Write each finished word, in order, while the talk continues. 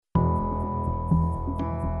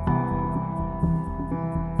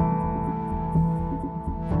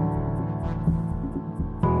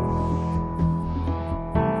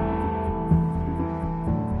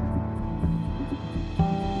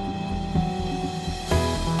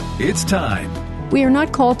It's time. We are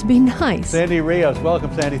not called to be nice. Sandy Rios,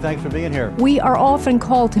 welcome, Sandy. Thanks for being here. We are often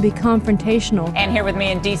called to be confrontational. And here with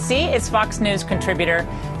me in D.C. is Fox News contributor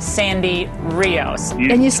Sandy Rios.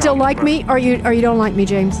 And you still like me, or you don't like me,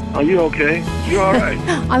 James? Are you okay? You all right?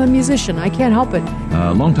 I'm a musician. I can't help it.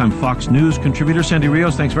 Longtime Fox News contributor Sandy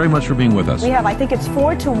Rios, thanks very much for being with us. We have, I think it's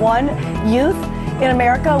 4-1 youth in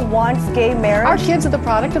America wants gay marriage. Our kids are the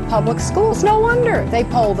product of public schools. No wonder they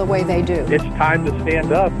poll the way they do. It's time to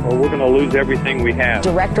stand up or we're going to lose everything we have.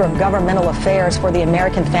 Director of Governmental Affairs for the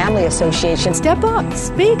American Family Association. Step up,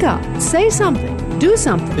 speak up, say something, do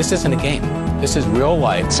something. This isn't a game. This is real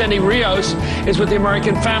life. Sandy Rios is with the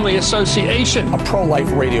American Family Association. A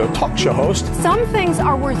pro-life radio talk show host. Some things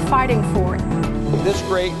are worth fighting for. This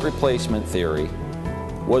great replacement theory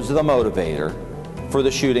was the motivator for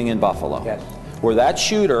the shooting in Buffalo. Yes. Where that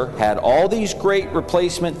shooter had all these great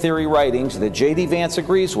replacement theory writings that J.D. Vance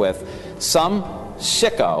agrees with, some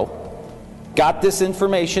sicko got this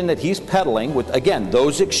information that he's peddling with, again,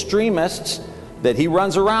 those extremists that he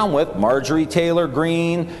runs around with, Marjorie Taylor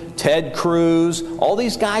Greene, Ted Cruz, all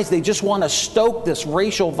these guys, they just want to stoke this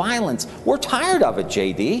racial violence. We're tired of it,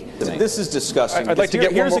 J.D. This is disgusting. I'd like to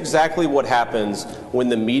get Here's exactly what happens when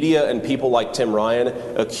the media and people like Tim Ryan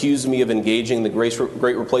accuse me of engaging the great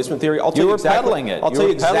replacement theory. I'll tell you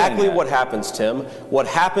exactly what happens, Tim. What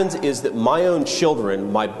happens is that my own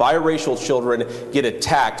children, my biracial children, get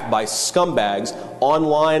attacked by scumbags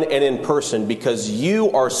online and in person because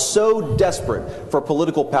you are so desperate for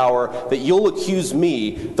political power that you'll accuse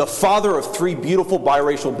me, the father of 3 beautiful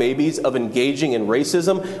biracial babies, of engaging in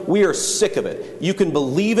racism. We are sick of it. You can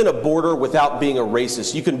believe in a border without being a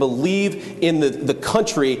racist. You can believe in the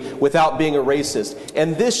country without being a racist.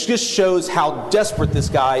 And this just shows how desperate this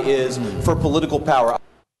guy is for political power.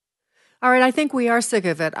 All right, I think we are sick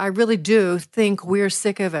of it. I really do think we're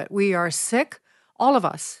sick of it. We are sick, all of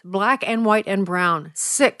us, black and white and brown,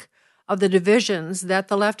 sick of the divisions that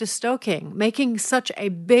the left is stoking, making such a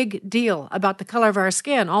big deal about the color of our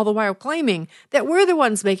skin, all the while claiming that we're the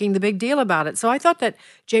ones making the big deal about it. So I thought that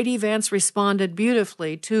J.D. Vance responded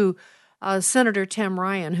beautifully to Senator Tim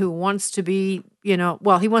Ryan, who wants to be, he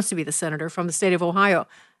wants to be the senator from the state of Ohio.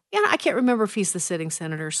 Yeah, I can't remember if he's the sitting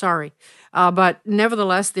senator, sorry. But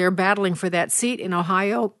nevertheless, they're battling for that seat in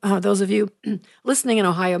Ohio. Those of you listening in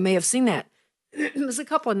Ohio may have seen that. It was a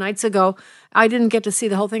couple of nights ago. I didn't get to see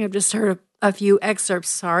the whole thing. I've just heard a few excerpts.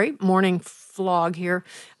 Sorry. Morning flog here.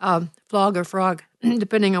 Flog or frog,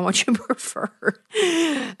 depending on what you prefer.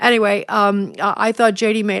 Anyway, I thought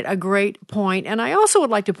JD made a great point. And I also would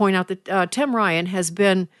like to point out that Tim Ryan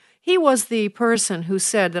he was the person who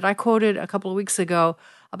said that I quoted a couple of weeks ago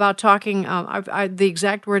about talking, the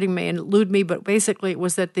exact wording may elude me, but basically it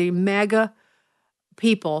was that the MAGA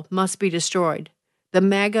people must be destroyed. The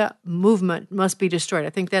MAGA movement must be destroyed. I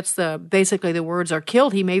think that's basically the words are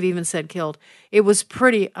killed. He may have even said killed. It was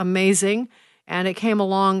pretty amazing. And it came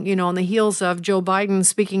along, on the heels of Joe Biden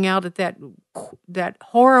speaking out at that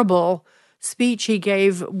horrible speech he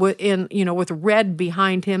gave with red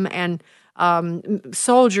behind him and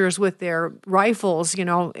soldiers with their rifles,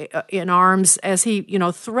 in arms as he,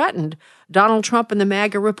 threatened Donald Trump and the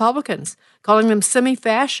MAGA Republicans, calling them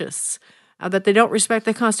semi-fascists. That they don't respect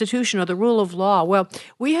the Constitution or the rule of law. Well,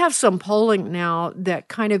 we have some polling now that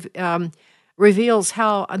kind of reveals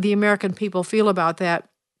how the American people feel about that.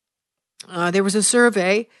 There was a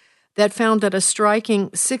survey that found that a striking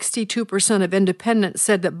 62% of independents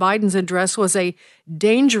said that Biden's address was a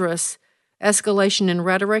dangerous escalation in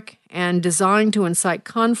rhetoric and designed to incite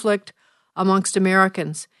conflict amongst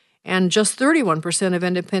Americans. And just 31% of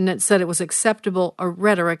independents said it was acceptable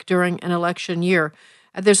rhetoric during an election year.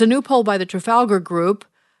 There's a new poll by the Trafalgar Group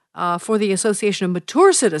for the Association of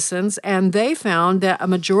Mature Citizens, and they found that a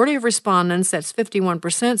majority of respondents, that's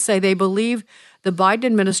 51%, say they believe the Biden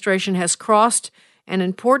administration has crossed an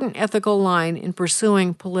important ethical line in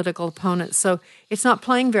pursuing political opponents. So it's not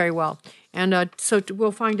playing very well. And so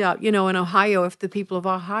we'll find out, in Ohio, if the people of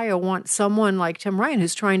Ohio want someone like Tim Ryan,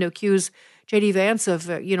 who's trying to accuse J.D. Vance of,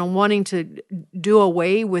 wanting to do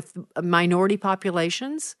away with minority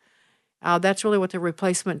populations. That's really what the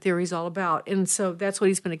replacement theory is all about. And so that's what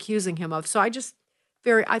he's been accusing him of. So I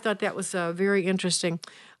thought that was very interesting.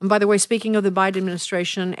 And by the way, speaking of the Biden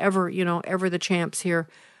administration, ever the champs here,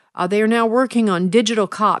 they are now working on digital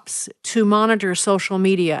cops to monitor social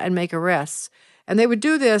media and make arrests. And they would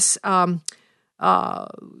do this.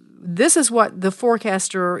 This is what the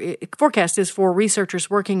forecast is for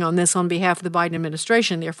researchers working on this on behalf of the Biden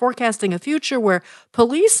administration. They're forecasting a future where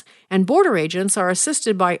police and border agents are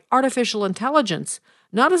assisted by artificial intelligence,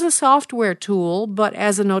 not as a software tool, but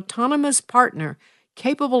as an autonomous partner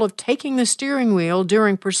capable of taking the steering wheel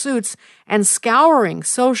during pursuits and scouring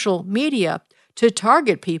social media to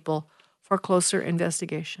target people for closer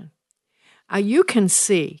investigation. You can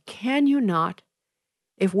see, can you not,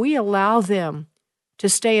 if we allow them to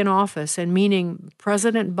stay in office, and meaning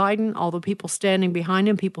President Biden, all the people standing behind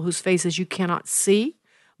him, people whose faces you cannot see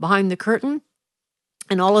behind the curtain,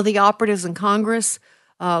 and all of the operatives in Congress,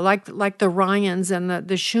 like the Ryans and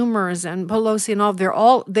the Schumers and Pelosi and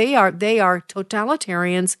all, they are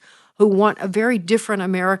totalitarians who want a very different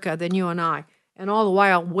America than you and I, and all the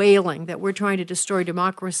while wailing that we're trying to destroy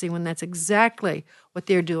democracy when that's exactly what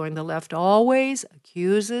they're doing. The left always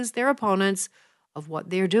accuses their opponents of what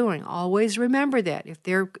they're doing. Always remember that. If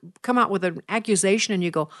they come out with an accusation and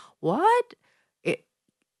you go, what?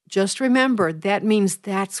 Just remember, that means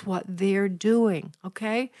that's what they're doing,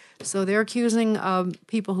 okay? So they're accusing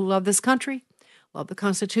people who love this country, love the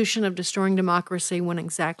Constitution, of destroying democracy, when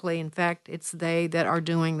exactly, in fact, it's they that are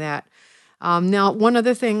doing that. Now, one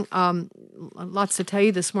other thing, lots to tell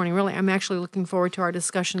you this morning, really. I'm actually looking forward to our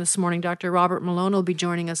discussion this morning. Dr. Robert Malone will be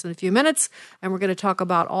joining us in a few minutes, and we're going to talk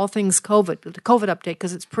about all things COVID, the COVID update,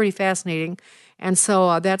 because it's pretty fascinating. And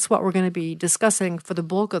so that's what we're going to be discussing for the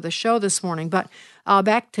bulk of the show this morning. But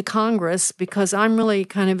back to Congress, because I'm really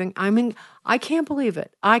I can't believe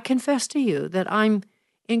it. I confess to you that I'm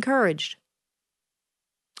encouraged.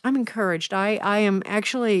 I'm encouraged. I am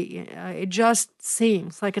actually, it just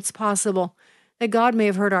seems like it's possible that God may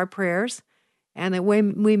have heard our prayers and that we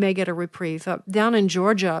may get a reprieve. Down in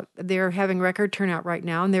Georgia, they're having record turnout right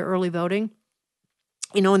now in their early voting.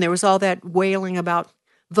 And there was all that wailing about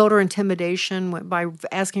voter intimidation by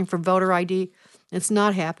asking for voter ID. It's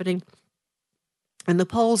not happening. And the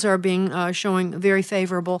polls are showing very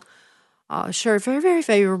favorable. Very, very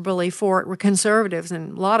favorably for conservatives,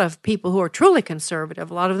 and a lot of people who are truly conservative.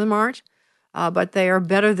 A lot of them aren't, but they are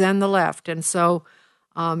better than the left. And so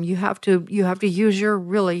you have to use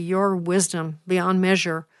your wisdom beyond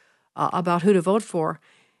measure about who to vote for.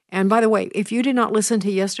 And by the way, if you did not listen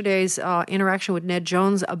to yesterday's interaction with Ned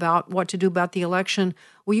Jones about what to do about the election,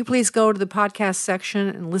 will you please go to the podcast section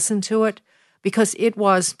and listen to it? Because it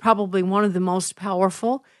was probably one of the most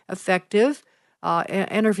powerful, effective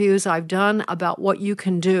interviews I've done about what you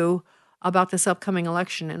can do about this upcoming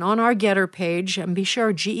election. And on our Getter page, and be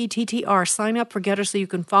sure, GETTR, sign up for Getter so you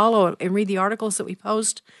can follow and read the articles that we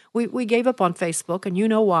post. We gave up on Facebook, and you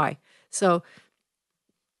know why. So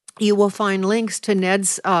you will find links to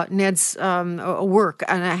Ned's work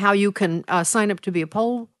and how you can sign up to be a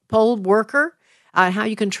poll worker, how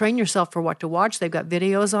you can train yourself for what to watch. They've got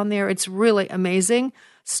videos on there. It's really amazing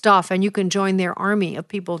stuff, and you can join their army of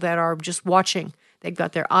people that are just watching. They've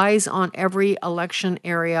got their eyes on every election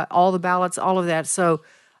area, all the ballots, all of that. So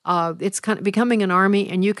it's kind of becoming an army,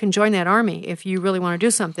 and you can join that army if you really want to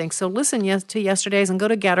do something. So listen to yesterday's and go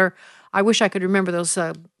to Getter. I wish I could remember those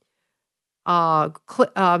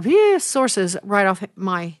sources right off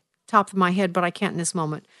my top of my head, but I can't in this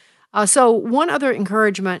moment. So one other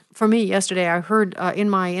encouragement for me yesterday, I heard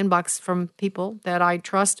in my inbox from people that I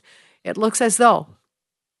trust, it looks as though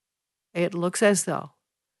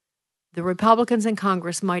the Republicans in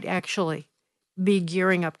Congress might actually be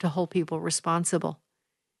gearing up to hold people responsible.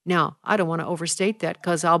 Now, I don't want to overstate that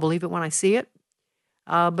because I'll believe it when I see it,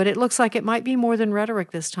 but it looks like it might be more than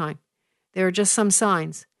rhetoric this time. There are just some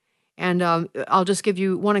signs. And I'll just give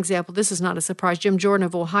you one example. This is not a surprise. Jim Jordan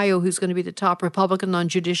of Ohio, who's going to be the top Republican on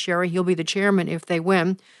Judiciary, he'll be the chairman if they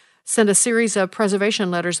win, sent a series of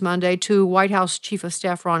preservation letters Monday to White House Chief of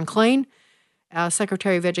Staff Ron Klain,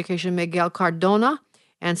 Secretary of Education Miguel Cardona,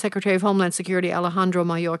 and Secretary of Homeland Security Alejandro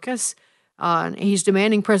Mayorkas. He's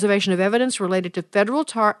demanding preservation of evidence related to federal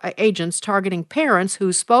agents targeting parents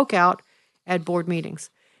who spoke out at board meetings.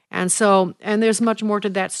 And there's much more to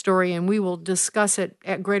that story, and we will discuss it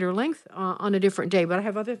at greater length on a different day. But I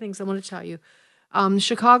have other things I want to tell you.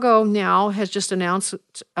 Chicago now has just announced,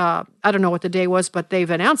 I don't know what the day was, but they've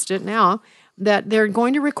announced it now, that they're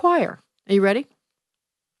going to require, are you ready?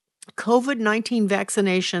 COVID-19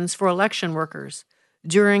 vaccinations for election workers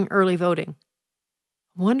during early voting.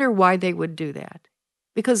 Wonder why they would do that.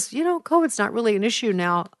 Because, COVID's not really an issue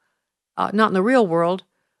now, not in the real world.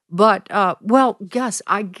 But, I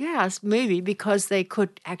guess maybe because they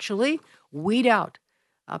could actually weed out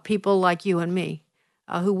people like you and me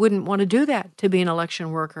who wouldn't want to do that to be an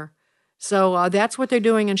election worker. So that's what they're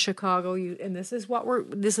doing in Chicago. And this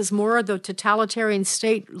is more of the totalitarian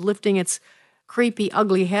state lifting its creepy,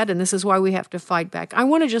 ugly head. And this is why we have to fight back. I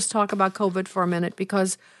want to just talk about COVID for a minute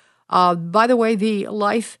because, by the way, the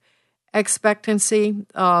life expectancy,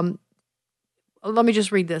 let me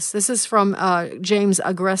just read this. This is from James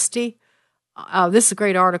Agresti This is a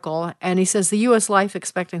great article, and he says the U.S. life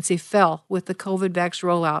expectancy fell with the COVID vax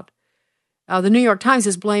rollout. The New York Times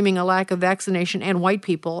is blaming a lack of vaccination and white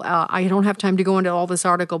people. I don't have time to go into all this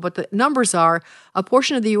article, but the numbers are a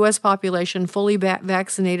portion of the U.S. population fully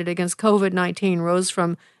vaccinated against COVID-19 rose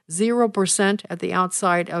from 0% at the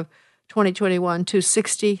outside of 2021 to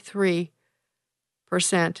 63%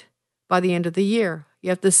 by the end of the year.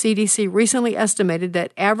 Yet the CDC recently estimated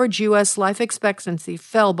that average U.S. life expectancy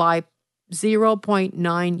fell by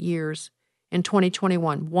 0.9 years in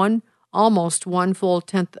 2021, almost 1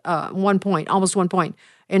 point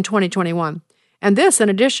in 2021. And this in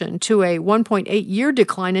addition to a 1.8 year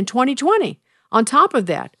decline in 2020 on top of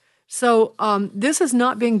that. So this has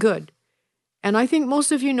not been good. And I think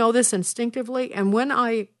most of you know this instinctively. And when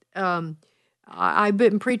I've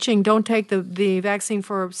been preaching don't take the vaccine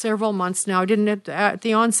for several months now. I didn't at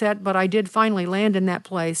the onset, but I did finally land in that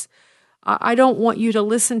place. I don't want you to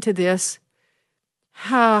listen to this.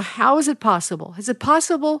 How is it possible? Is it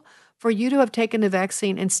possible for you to have taken the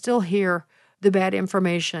vaccine and still hear the bad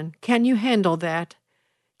information? Can you handle that?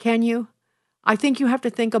 Can you? I think you have to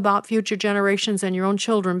think about future generations and your own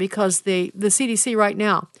children, because the CDC right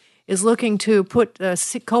now is looking to put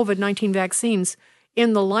COVID-19 vaccines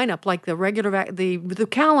in the lineup, like the regular the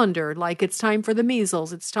calendar, like it's time for the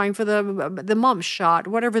measles, it's time for the mumps shot,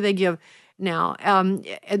 whatever they give now,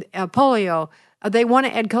 polio. They want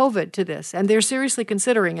to add COVID to this, and they're seriously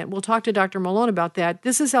considering it. We'll talk to Dr. Malone about that.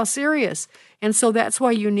 This is how serious, and so that's why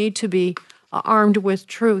you need to be armed with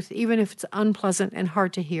truth, even if it's unpleasant and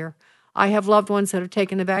hard to hear. I have loved ones that have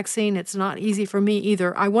taken the vaccine. It's not easy for me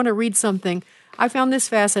either. I want to read something. I found this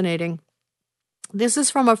fascinating. This is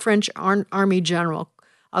from a French army general,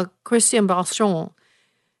 Christian Balchon.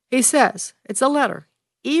 He says, it's a letter.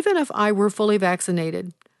 Even if I were fully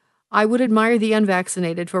vaccinated, I would admire the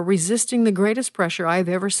unvaccinated for resisting the greatest pressure I have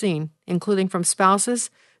ever seen, including from spouses,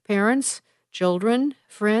 parents, children,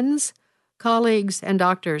 friends, colleagues, and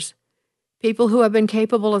doctors. People who have been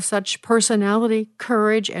capable of such personality,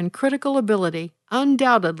 courage, and critical ability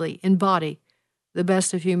undoubtedly embody the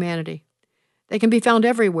best of humanity. They can be found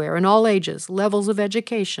everywhere, in all ages, levels of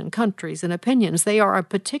education, countries, and opinions. They are a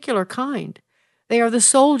particular kind. They are the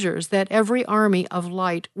soldiers that every army of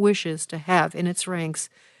light wishes to have in its ranks.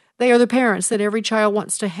 They are the parents that every child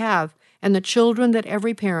wants to have, and the children that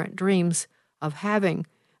every parent dreams of having.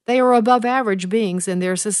 They are above average beings in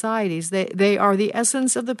their societies. They are the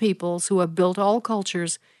essence of the peoples who have built all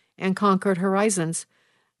cultures and conquered horizons.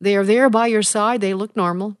 They are there by your side. They look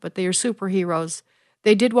normal, but they are superheroes.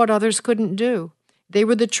 They did what others couldn't do. They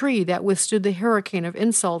were the tree that withstood the hurricane of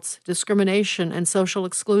insults, discrimination, and social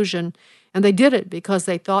exclusion, and they did it because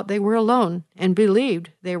they thought they were alone and believed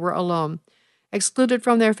they were alone. Excluded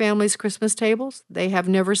from their families' Christmas tables, they have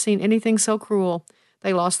never seen anything so cruel.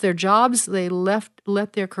 They lost their jobs, they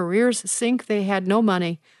let their careers sink, they had no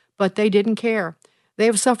money, but they didn't care. They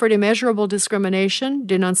have suffered immeasurable discrimination,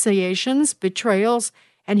 denunciations, betrayals,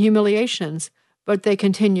 and humiliations, but they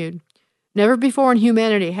continued. Never before in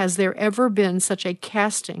humanity has there ever been such a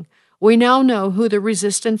casting. We now know who the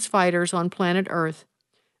resistance fighters on planet Earth.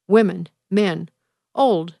 Women, men,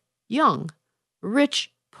 old, young,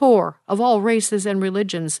 rich, poor, of all races and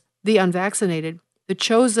religions, the unvaccinated, the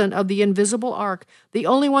chosen of the invisible ark, the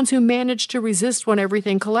only ones who managed to resist when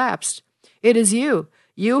everything collapsed. It is you.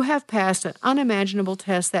 You have passed an unimaginable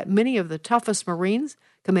test that many of the toughest Marines,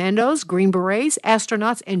 commandos, Green Berets,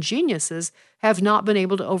 astronauts, and geniuses have not been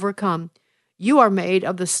able to overcome. You are made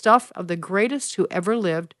of the stuff of the greatest who ever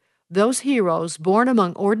lived, those heroes born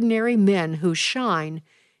among ordinary men who shine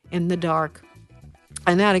in the dark.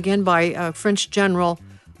 And that again by French General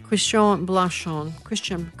Christian Balchon.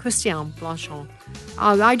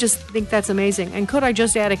 I just think that's amazing. And could I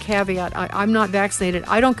just add a caveat? I'm not vaccinated.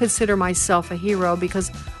 I don't consider myself a hero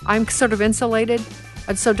because I'm sort of insulated.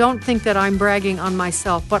 And so don't think that I'm bragging on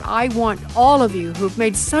myself. But I want all of you who've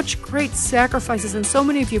made such great sacrifices, and so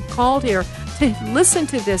many of you called here, to listen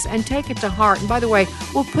to this and take it to heart. And by the way,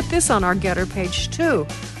 we'll put this on our Getter page too.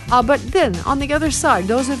 But then, on the other side,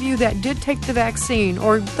 those of you that did take the vaccine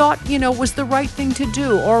or thought, was the right thing to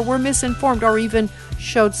do, or were misinformed, or even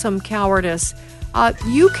showed some cowardice,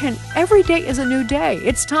 you can, every day is a new day.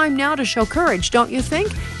 It's time now to show courage, don't you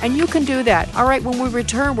think? And you can do that. All right, when we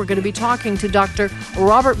return, we're going to be talking to Dr.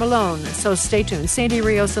 Robert Malone. So stay tuned. Sandy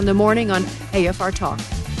Rios in the morning on AFR Talk.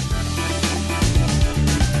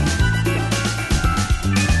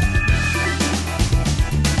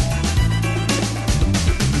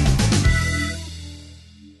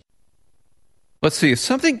 Let's see, if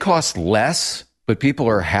something costs less, but people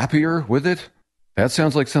are happier with it, That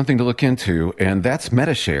sounds like something to look into, and that's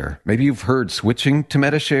Medi-Share. Maybe you've heard switching to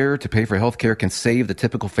Medi-Share to pay for healthcare can save the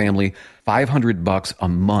typical family $500 a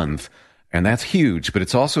month, and that's huge. But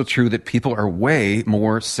it's also true that people are way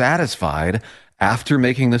more satisfied after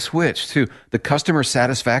making the switch, too. The customer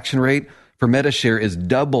satisfaction rate for Medi-Share is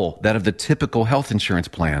double that of the typical health insurance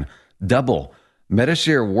plan. Double.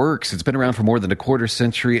 Medi-Share works. It's been around for more than a quarter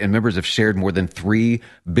century, and members have shared more than $3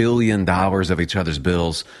 billion of each other's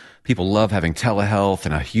bills. People love having telehealth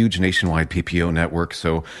and a huge nationwide PPO network.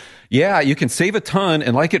 So, yeah, you can save a ton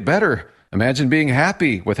and like it better. Imagine being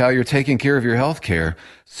happy with how you're taking care of your health care.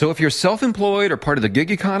 So if you're self-employed or part of the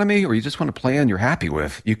gig economy, or you just want a plan you're happy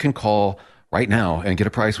with, you can call right now and get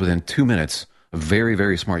a price within 2 minutes. A very,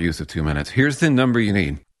 very smart use of 2 minutes. Here's the number you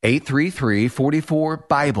need.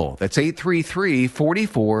 833-44-BIBLE. That's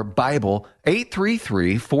 833-44-BIBLE.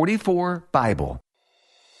 833-44-BIBLE.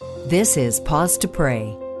 This is Pause to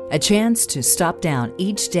Pray, a chance to stop down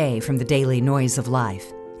each day from the daily noise of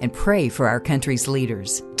life and pray for our country's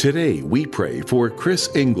leaders. Today, we pray for Chris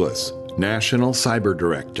Inglis, National Cyber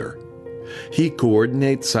Director. He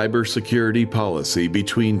coordinates cybersecurity policy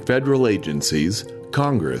between federal agencies,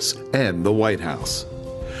 Congress, and the White House.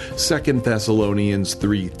 2 Thessalonians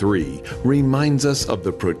 3:3 reminds us of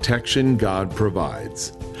the protection God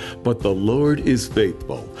provides. But the Lord is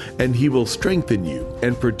faithful, and He will strengthen you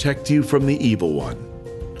and protect you from the evil one.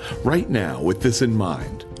 Right now, with this in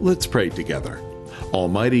mind, let's pray together.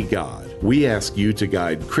 Almighty God, we ask you to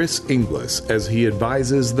guide Chris Inglis as he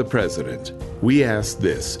advises the President. We ask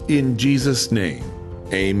this in Jesus' name.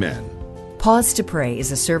 Amen. Pause to Pray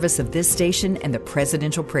is a service of this station and the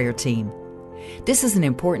Presidential Prayer Team. This is an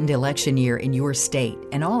important election year in your state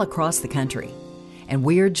and all across the country, and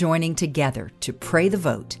we're joining together to pray the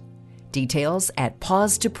vote. Details at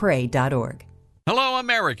pausetopray.org. Hello,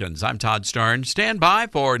 Americans. I'm Todd Starnes. Stand by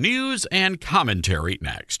for news and commentary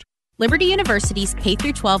next. Liberty University's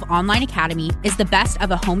K-12 online academy is the best of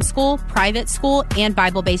a homeschool, private school, and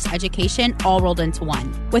Bible-based education all rolled into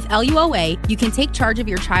one. With LUOA, you can take charge of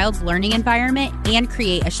your child's learning environment and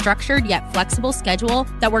create a structured yet flexible schedule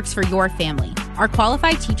that works for your family. Our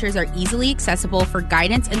qualified teachers are easily accessible for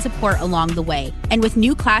guidance and support along the way. And with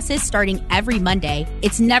new classes starting every Monday,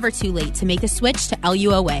 it's never too late to make a switch to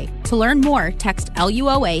LUOA. To learn more, text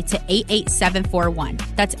LUOA to 88741.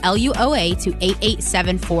 That's LUOA to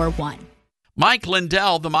 88741. Mike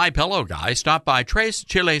Lindell, the MyPillow guy, stopped by Tres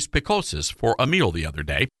Chiles Picosos for a meal the other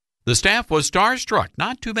day. The staff was starstruck.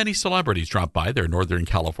 Not too many celebrities dropped by their Northern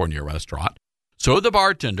California restaurant. So the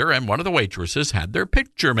bartender and one of the waitresses had their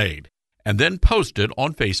picture made and then posted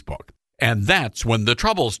on Facebook. And that's when the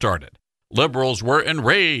trouble started. Liberals were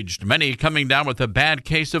enraged, many coming down with a bad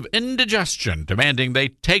case of indigestion, demanding they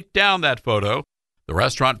take down that photo. The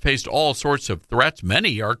restaurant faced all sorts of threats.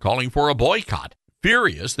 Many are calling for a boycott.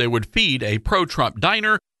 Furious, they would feed a pro-Trump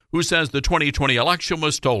diner who says the 2020 election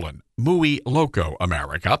was stolen. Muy loco,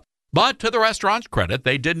 America. But to the restaurant's credit,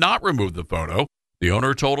 they did not remove the photo. The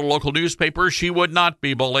owner told a local newspaper she would not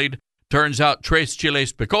be bullied. Turns out Tres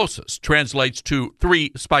Chiles Picosos translates to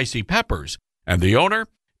 3 spicy peppers, and the owner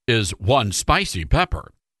is 1 spicy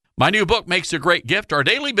pepper. My new book makes a great gift, Our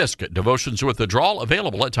Daily Biscuit, Devotions with the Drawl,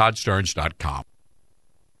 available at toddstarnes.com.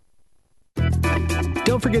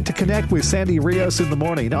 Don't forget to connect with Sandy Rios in the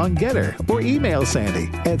morning on Getter or email Sandy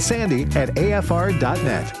at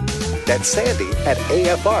sandy@afr.net. That's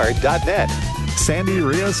sandy@afr.net. Sandy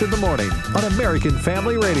Rios in the morning on American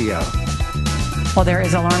Family Radio. Well, there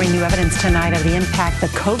is alarming new evidence tonight of the impact the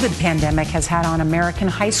COVID pandemic has had on American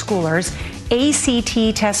high schoolers.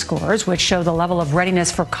 ACT test scores, which show the level of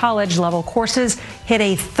readiness for college-level courses, hit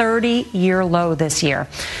a 30-year low this year.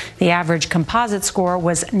 The average composite score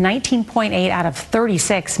was 19.8 out of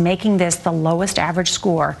 36, making this the lowest average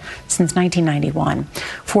score since 1991.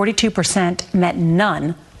 42% met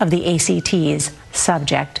none of the ACT's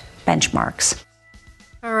subject benchmarks.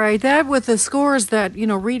 All right, that with the scores that,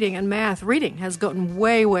 reading and math, reading has gotten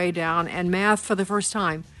way, way down, and math for the first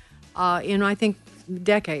time in, I think,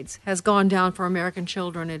 decades has gone down for American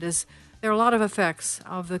children. There are a lot of effects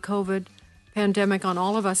of the COVID pandemic on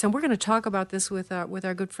all of us, and we're going to talk about this with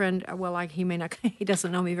our good friend. Well, he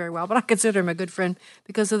doesn't know me very well, but I consider him a good friend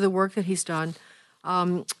because of the work that he's done.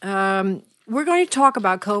 We're going to talk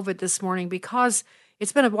about COVID this morning because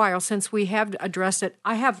it's been a while since we have addressed it.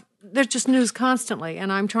 There's just news constantly,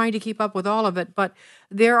 and I'm trying to keep up with all of it, but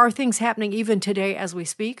there are things happening even today as we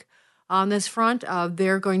speak. On this front,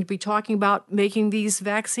 they're going to be talking about making these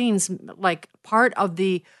vaccines like part of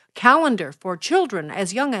the calendar for children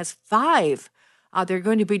as young as 5. They're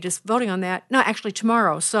going to be just voting on that. No, actually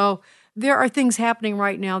tomorrow. So there are things happening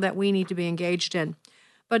right now that we need to be engaged in.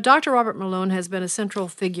 But Dr. Robert Malone has been a central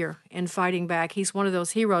figure in fighting back. He's one of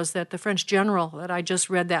those heroes that the French general that I just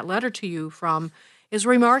read that letter to you from is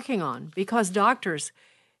remarking on, because doctors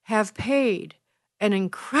have paid an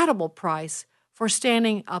incredible price for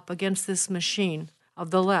standing up against this machine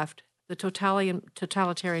of the left, the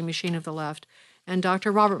totalitarian machine of the left. And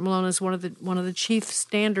Dr. Robert Malone is one of the chief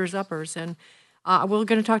standers-uppers. And we're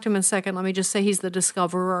going to talk to him in a second. Let me just say he's the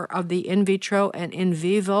discoverer of the in vitro and in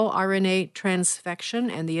vivo RNA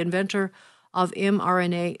transfection and the inventor of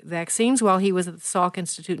mRNA vaccines while he was at the Salk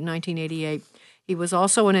Institute in 1988. He was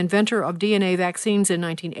also an inventor of DNA vaccines in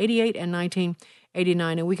 1988 and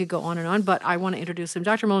 1989, and we could go on, but I want to introduce him.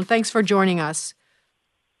 Dr. Malone, thanks for joining us.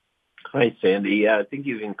 Hi, Sandy. Yeah, I think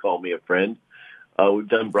you can call me a friend. We've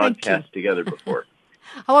done broadcasts together before.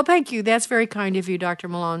 Oh, well, thank you. That's very kind of you, Dr.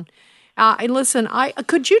 Malone. And listen,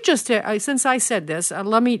 could you just, since I said this,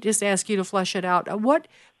 let me just ask you to flesh it out. What,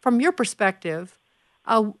 from your perspective,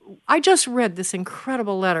 I just read this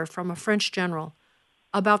incredible letter from a French general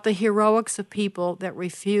about the heroics of people that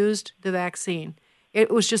refused the vaccine.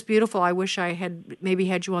 It was just beautiful. I wish I had maybe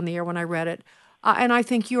had you on the air when I read it. And I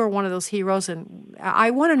think you are one of those heroes. And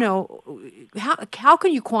I want to know, how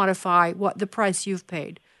can you quantify what the price you've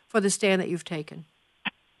paid for the stand that you've taken?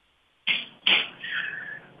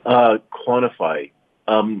 Quantify.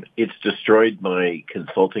 It's destroyed my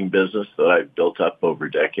consulting business that I've built up over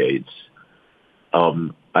decades.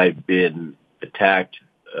 I've been attacked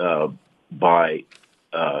by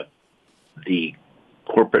the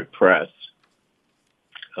corporate press.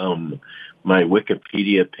 My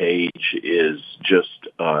Wikipedia page is just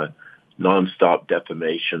nonstop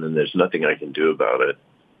defamation, and there's nothing I can do about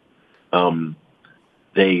it.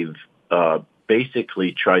 They've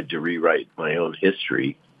basically tried to rewrite my own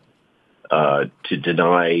history to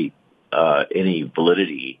deny any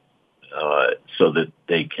validity so that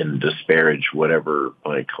they can disparage whatever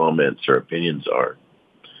my comments or opinions are.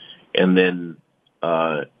 And then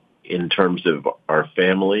in terms of our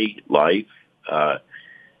family life,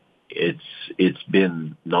 it's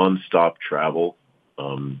been nonstop travel,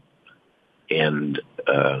 and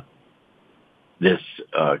this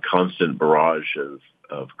constant barrage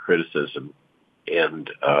of criticism. And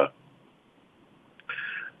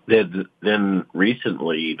then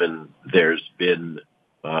recently, even there's been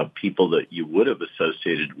people that you would have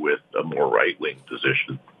associated with a more right-wing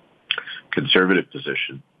position, conservative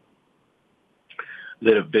position,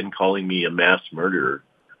 that have been calling me a mass murderer.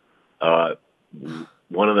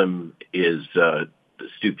 One of them is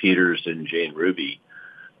Stu Peters and Jane Ruby.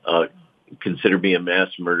 Consider me a mass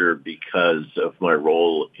murderer because of my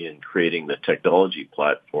role in creating the technology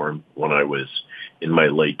platform when I was in my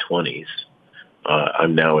late 20s.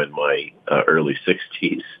 I'm now in my early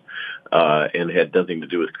 60s and had nothing to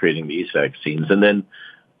do with creating these vaccines. And then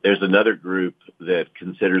there's another group that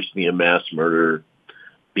considers me a mass murderer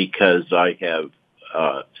because I have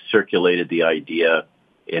circulated the idea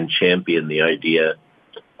and championed the idea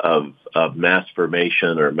of mass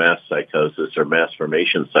formation or mass psychosis or mass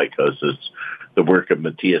formation psychosis, the work of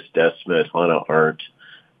Matthias Desmet, Hannah Arendt,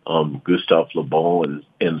 Gustave Le Bon,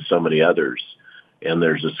 and so many others. And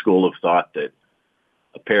there's a school of thought that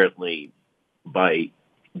apparently by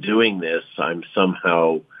doing this, I'm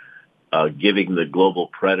somehow giving the global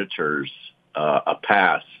predators a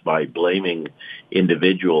pass by blaming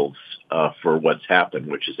individuals for what's happened,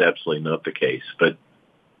 which is absolutely not the case. But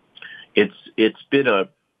it's been a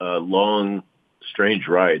long, strange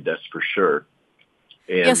ride, that's for sure,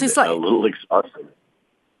 and yes, it's like a little exhausting.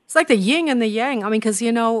 It's like the yin and the yang. I mean, because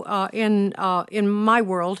in my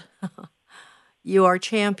world, you are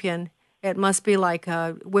champion. It must be like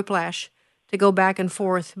whiplash to go back and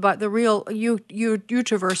forth. But the real you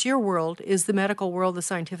traverse your world is the medical world, the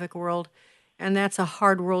scientific world, and that's a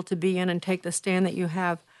hard world to be in and take the stand that you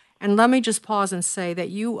have. And let me just pause and say that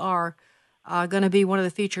you are going to be one of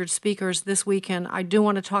the featured speakers this weekend. I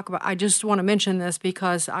just want to mention this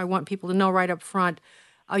because I want people to know right up front.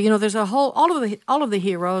 There's all of the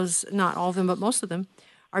heroes, not all of them, but most of them,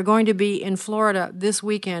 are going to be in Florida this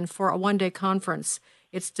weekend for a one-day conference.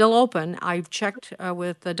 It's still open. I've checked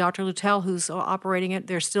with Dr. Luttel, who's operating it.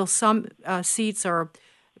 There's still some seats or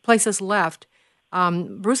places left.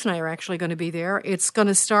 Bruce and I are actually going to be there. It's going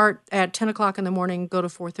to start at 10 o'clock in the morning, go to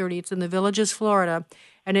 4:30. It's in the Villages, Florida,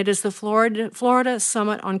 and it is the Florida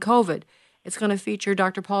Summit on COVID. It's going to feature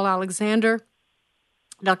Dr. Paul Alexander,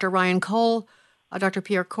 Dr. Ryan Cole, Dr.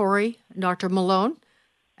 Pierre Corey, Dr. Malone,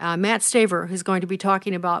 Matt Staver, who's going to be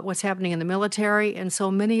talking about what's happening in the military. And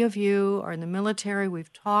so many of you are in the military.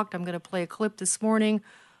 We've talked. I'm going to play a clip this morning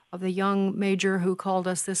of the young major who called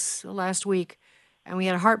us this last week And we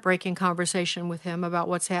had a heartbreaking conversation with him about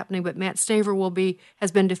what's happening. But Matt Staver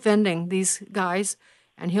has been defending these guys,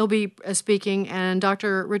 and he'll be speaking, and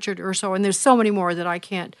Dr. Richard Urso, and there's so many more that I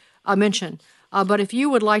can't mention. But if you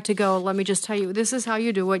would like to go, let me just tell you, this is how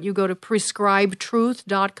you do it. You go to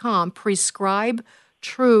prescribetruth.com,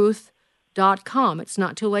 prescribetruth.com. It's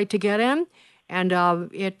not too late to get in. And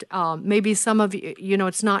it maybe some of you,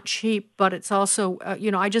 it's not cheap, but it's also,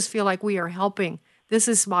 I just feel like we are helping. This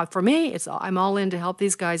is, for me, I'm all in to help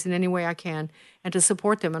these guys in any way I can and to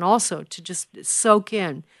support them, and also to just soak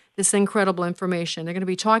in this incredible information. They're going to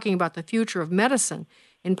be talking about the future of medicine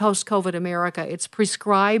in post-COVID America. It's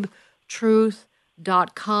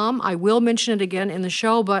prescribetruth.com. I will mention it again in the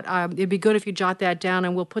show, but it'd be good if you jot that down,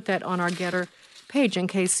 and we'll put that on our Getter page in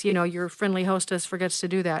case, your friendly hostess forgets to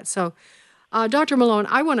do that. So, Dr. Malone,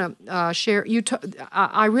 I want to share.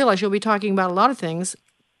 I realize you'll be talking about a lot of things,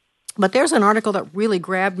 but there's an article that really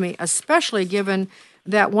grabbed me, especially given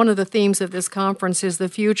that one of the themes of this conference is the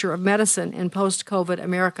future of medicine in post-COVID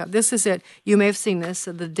America. This is it. You may have seen this.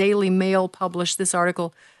 The Daily Mail published this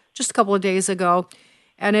article just a couple of days ago,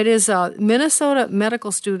 and it is Minnesota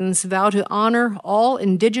medical students vow to honor all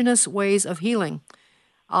indigenous ways of healing.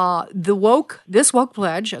 This woke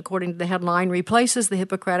pledge, according to the headline, replaces the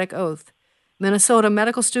Hippocratic Oath. Minnesota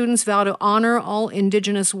medical students vow to honor all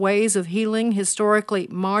indigenous ways of healing historically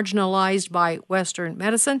marginalized by Western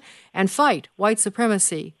medicine and fight white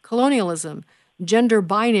supremacy, colonialism, gender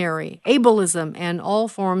binary, ableism, and all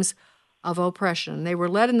forms of oppression. They were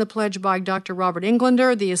led in the pledge by Dr. Robert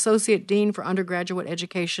Englander, the Associate Dean for Undergraduate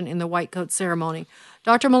Education in the White Coat Ceremony.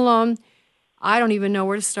 Dr. Malone, I don't even know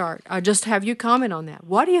where to start. I just have you comment on that.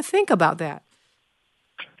 What do you think about that?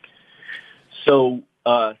 So,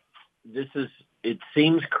 it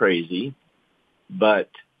seems crazy, but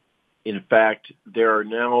in fact, there are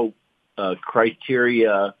now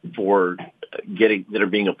criteria that are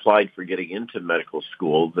being applied for getting into medical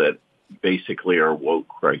school that basically are woke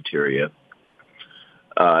criteria.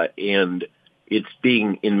 And it's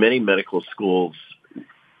being in many medical schools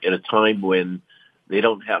at a time when they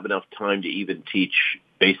don't have enough time to even teach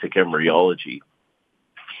basic embryology,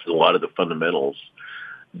 a lot of the fundamentals.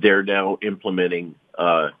 They're now implementing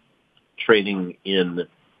training in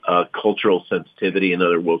cultural sensitivity and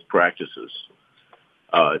other woke practices.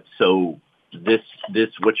 So this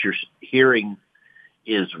what you're hearing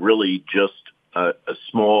is really just a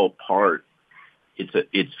small part.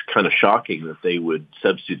 It's kind of shocking that they would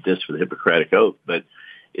substitute this for the Hippocratic Oath, but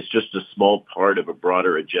it's just a small part of a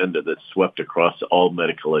broader agenda that's swept across all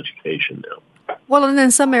medical education now. Well, and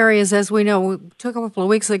in some areas, as we know, we took a couple of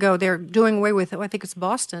weeks ago, they're doing away with, I think it's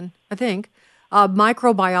Boston,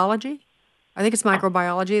 microbiology. I think it's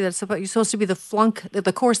microbiology. That's supposed to be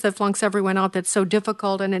the course that flunks everyone out. That's so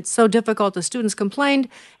difficult, and it's so difficult. The students complained,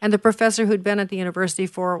 and the professor who'd been at the university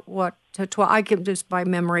for I can just by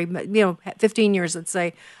memory, 15 years, let's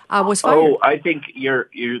say, was fired. Oh, I think you're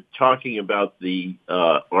talking about the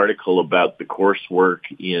article about the coursework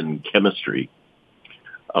in chemistry,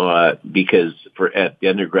 because at the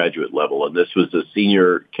undergraduate level, and this was a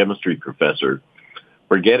senior chemistry professor.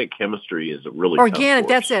 Organic chemistry is a really organic.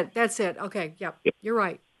 Tough course. That's it. Okay, yep. You're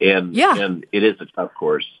right. And it is a tough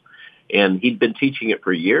course. And he'd been teaching it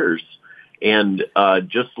for years. And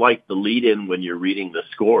just like the lead-in when you're reading the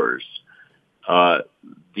scores,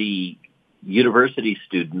 the university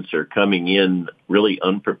students are coming in really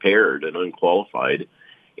unprepared and unqualified.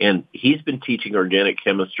 And he's been teaching organic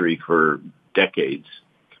chemistry for decades,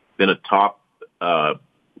 been a top,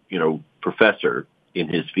 professor in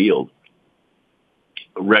his field,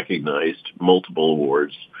 recognized multiple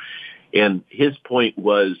awards. And his point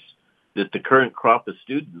was that the current crop of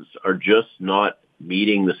students are just not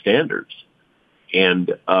meeting the standards. And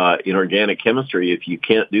in organic chemistry, if you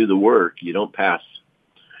can't do the work, you don't pass.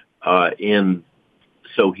 And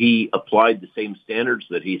so he applied the same standards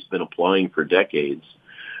that he's been applying for decades,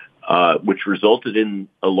 which resulted in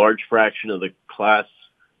a large fraction of the class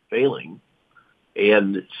failing.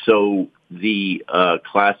 And so the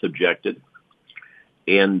class objected.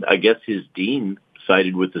 And I guess his dean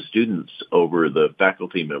sided with the students over the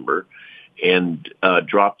faculty member and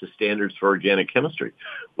dropped the standards for organic chemistry.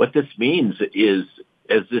 What this means is,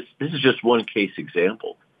 this is just one case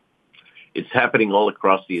example. It's happening all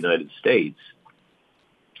across the United States.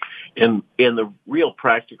 And the real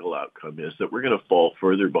practical outcome is that we're going to fall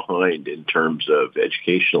further behind in terms of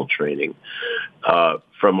educational training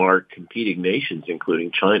from our competing nations,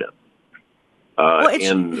 including China.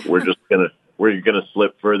 And we're going to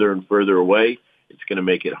slip further and further away. It's going to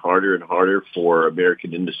make it harder and harder for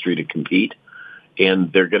American industry to compete.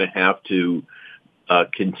 And they're going to have to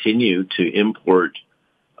continue to import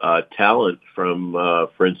talent from,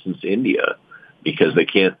 for instance, India, because they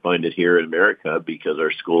can't find it here in America because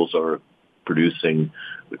our schools aren't producing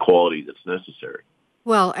the quality that's necessary.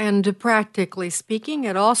 Well, and practically speaking,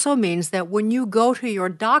 it also means that when you go to your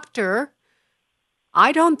doctor,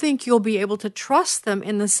 I don't think you'll be able to trust them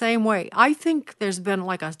in the same way. I think there's been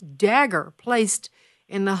like a dagger placed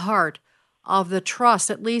in the heart of the trust,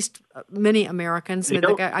 at least many Americans.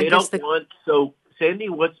 So, Sandy,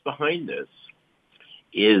 what's behind this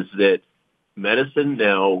is that medicine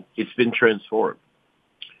now, it's been transformed.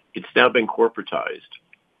 It's now been corporatized.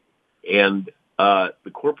 And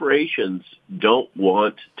the corporations don't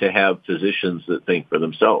want to have physicians that think for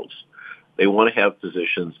themselves. They want to have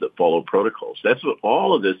physicians that follow protocols. That's what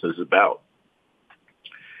all of this is about,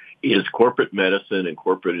 is corporate medicine and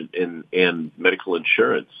corporate and medical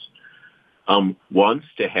insurance wants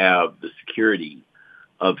to have the security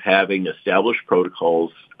of having established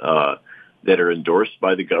protocols that are endorsed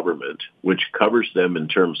by the government, which covers them in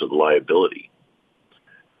terms of liability,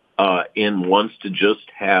 and wants to just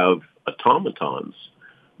have automatons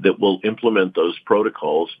that will implement those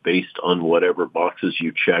protocols based on whatever boxes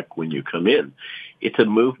you check when you come in. It's a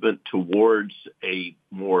movement towards a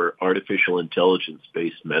more artificial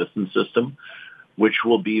intelligence-based medicine system, which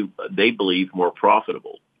will be, they believe, more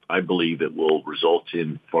profitable. I believe it will result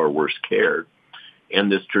in far worse care.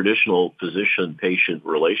 And this traditional physician-patient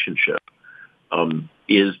relationship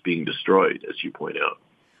is being destroyed, as you point out,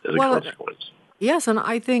 as a consequence. Yes, and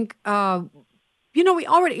I think, we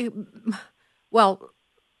already,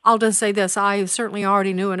 I'll just say this. I certainly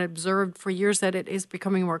already knew and observed for years that it is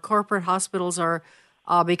becoming more corporate. Hospitals are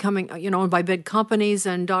becoming, owned by big companies,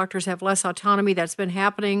 and doctors have less autonomy. That's been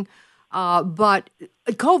happening. But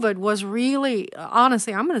COVID was really,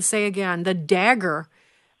 honestly, I'm going to say again, the dagger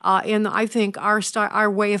in, I think, our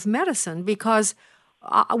way of medicine, because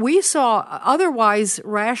we saw otherwise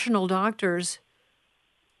rational doctors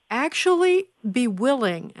actually be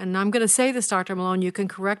willing, and I'm going to say this, Dr. Malone, you can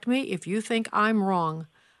correct me if you think I'm wrong,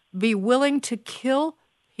 be willing to kill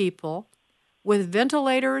people with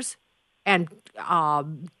ventilators and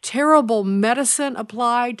terrible medicine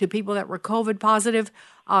applied to people that were COVID positive,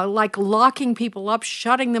 like locking people up,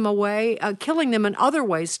 shutting them away, killing them in other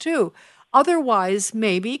ways too. Otherwise,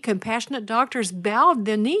 maybe compassionate doctors bowed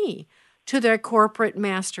the knee to their corporate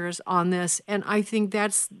masters on this, and I think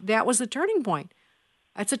that was the turning point.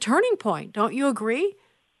 That's a turning point. Don't you agree?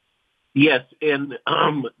 Yes, and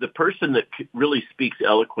the person that really speaks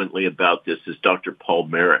eloquently about this is Dr. Paul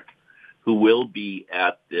Marik, who will be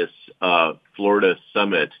at this Florida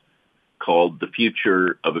summit called The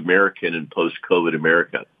Future of American and Post-COVID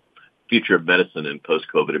America, Future of Medicine and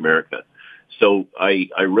Post-COVID America. So I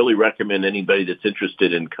really recommend anybody that's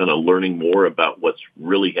interested in kind of learning more about what's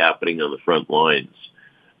really happening on the front lines.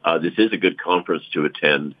 This is a good conference to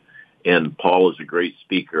attend. And Paul is a great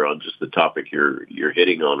speaker on just the topic you're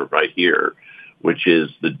hitting on right here, which is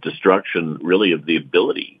the destruction, really, of the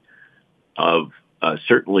ability of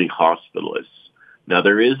certainly hospitalists. Now,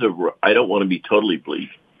 I don't want to be totally bleak.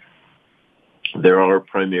 There are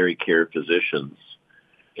primary care physicians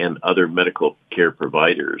and other medical care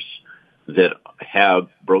providers that have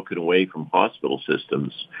broken away from hospital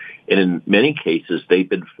systems. And in many cases, they've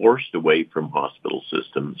been forced away from hospital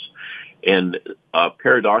systems. And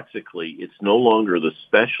paradoxically, it's no longer the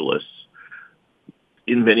specialists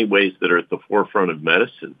in many ways that are at the forefront of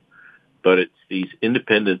medicine, but it's these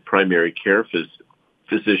independent primary care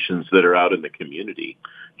physicians that are out in the community.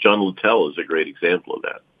 John Littell is a great example of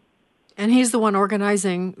that. And he's the one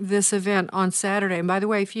organizing this event on Saturday. And by the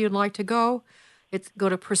way, if you'd like to go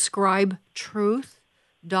to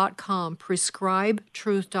prescribetruth.com,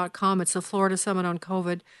 prescribetruth.com. It's the Florida Summit on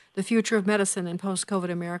COVID, the future of medicine in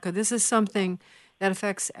post-COVID America. This is something that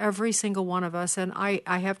affects every single one of us. And I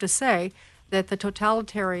have to say that the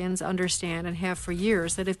totalitarians understand and have for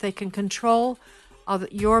years that if they can control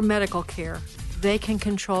your medical care, they can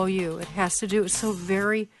control you. It has to do, it's so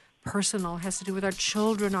very personal. It has to do with our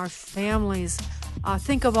children, our families.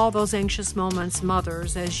 Think of all those anxious moments,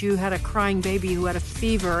 mothers, as you had a crying baby who had a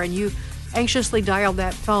fever and you anxiously dialed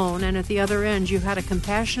that phone, and at the other end you had a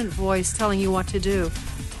compassionate voice telling you what to do.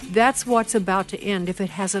 That's what's about to end if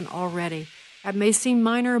it hasn't already. That may seem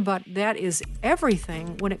minor, but that is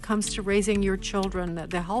everything when it comes to raising your children,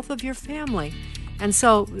 the health of your family. And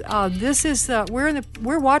so this is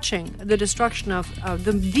we're watching the destruction of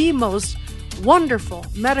the most wonderful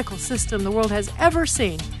medical system the world has ever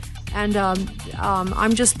seen. And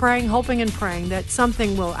I'm just praying, hoping and praying that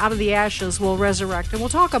something will, out of the ashes, will resurrect. And we'll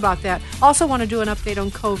talk about that. Also want to do an update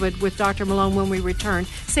on COVID with Dr. Malone when we return.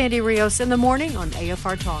 Sandy Rios in the morning on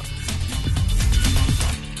AFR Talk.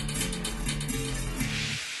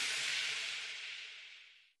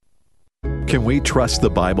 Can we trust the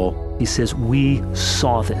Bible? He says, we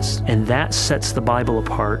saw this, and that sets the Bible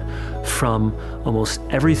apart from almost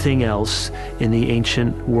everything else in the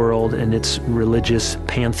ancient world and its religious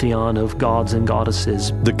pantheon of gods and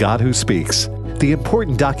goddesses. The God Who Speaks, the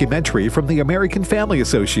important documentary from the American Family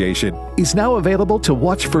Association, is now available to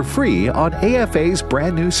watch for free on AFA's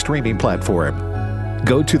brand new streaming platform.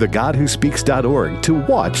 Go to thegodwhospeaks.org to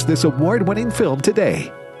watch this award-winning film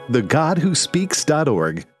today.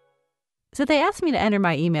 thegodwhospeaks.org. So they asked me to enter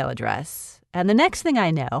my email address, and the next thing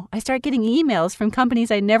I know, I start getting emails from companies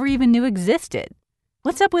I never even knew existed.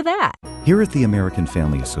 What's up with that? Here at the American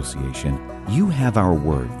Family Association, you have our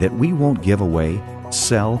word that we won't give away,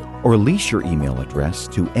 sell, or lease your email address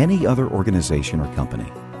to any other organization or company.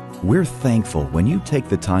 We're thankful when you take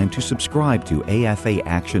the time to subscribe to AFA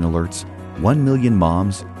Action Alerts, 1 Million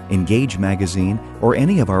Moms, Engage Magazine, or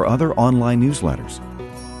any of our other online newsletters.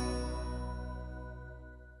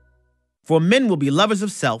 For men will be lovers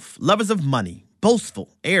of self, lovers of money,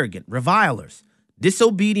 boastful, arrogant, revilers,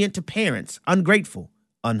 disobedient to parents, ungrateful,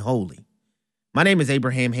 unholy. My name is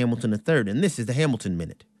Abraham Hamilton III, and this is the Hamilton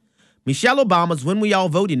Minute. Michelle Obama's When We All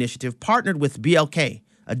Vote initiative partnered with BLK,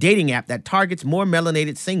 a dating app that targets more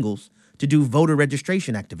melanated singles, to do voter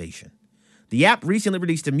registration activation. The app recently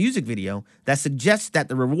released a music video that suggests that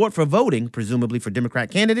the reward for voting, presumably for Democrat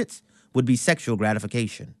candidates, would be sexual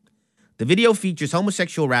gratification. The video features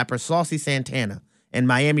homosexual rapper Saucy Santana and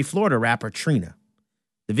Miami, Florida rapper Trina.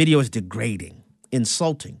 The video is degrading,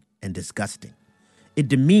 insulting, and disgusting. It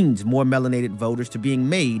demeans more melanated voters to being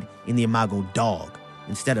made in the imago dog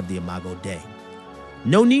instead of the imago Dei.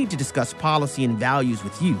 No need to discuss policy and values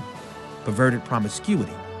with you. Perverted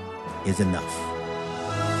promiscuity is enough.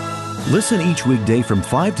 Listen each weekday from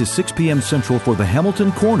 5 to 6 p.m. Central for the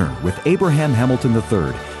Hamilton Corner with Abraham Hamilton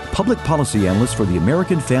III, public policy analyst for the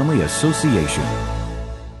American Family Association.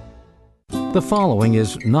 The following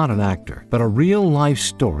is not an actor, but a real-life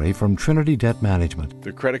story from Trinity Debt Management.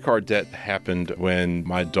 The credit card debt happened when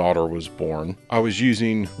my daughter was born. I was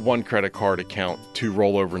using one credit card account to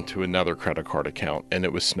roll over into another credit card account, and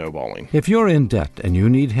it was snowballing. If you're in debt and you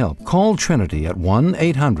need help, call Trinity at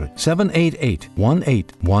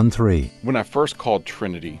 1-800-788-1813. When I first called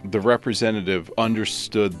Trinity, the representative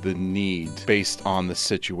understood the need based on the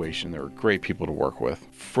situation. They were great people to work with.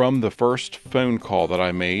 From the first phone call that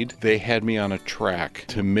I made, they had me on a track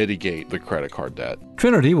to mitigate the credit card debt.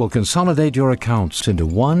 Trinity will consolidate your accounts into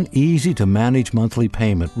one easy-to-manage monthly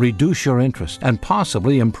payment, reduce your interest, and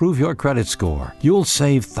possibly improve your credit score. You'll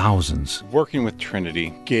save thousands. Working with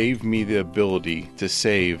Trinity gave me the ability to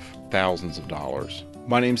save thousands of dollars.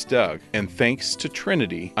 My name's Doug, and thanks to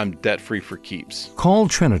Trinity, I'm debt-free for keeps. Call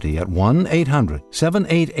Trinity at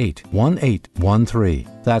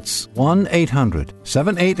 1-800-788-1813. That's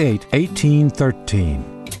 1-800-788-1813.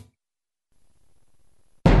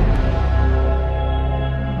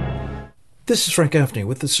 This is Frank Gaffney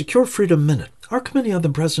with the Secure Freedom Minute. Our Committee on the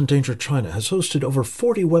Present Danger China has hosted over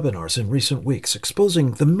 40 webinars in recent weeks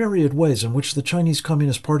exposing the myriad ways in which the Chinese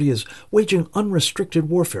Communist Party is waging unrestricted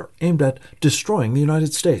warfare aimed at destroying the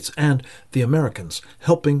United States and the Americans,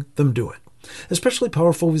 helping them do it. Especially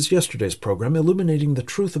powerful was yesterday's program illuminating the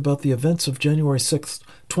truth about the events of January 6,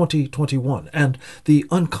 2021, and the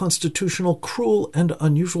unconstitutional, cruel, and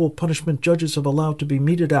unusual punishment judges have allowed to be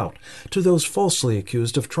meted out to those falsely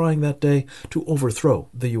accused of trying that day to overthrow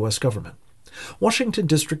the U.S. government. Washington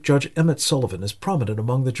District Judge Emmett Sullivan is prominent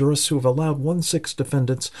among the jurists who have allowed 1/6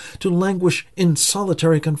 defendants to languish in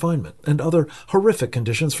solitary confinement and other horrific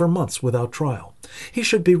conditions for months without trial. He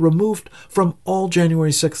should be removed from all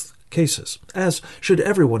January 6th cases, as should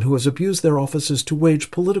everyone who has abused their offices to wage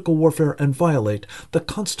political warfare and violate the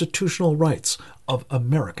constitutional rights of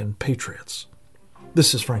American patriots.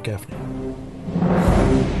 This is Frank Gaffney.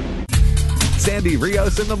 Sandy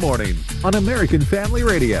Rios in the morning on American Family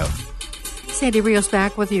Radio. Sandy Rios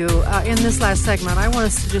back with you. In this last segment, I want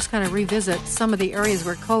us to just kind of revisit some of the areas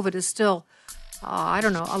where COVID is still,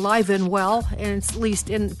 alive and well, and at least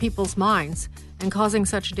in people's minds, and causing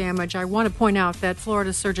such damage. I want to point out that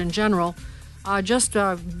Florida Surgeon General just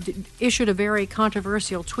issued a very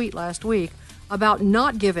controversial tweet last week about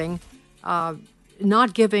not giving the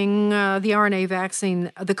RNA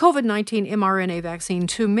vaccine, the COVID-19 mRNA vaccine,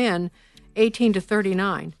 to men 18 to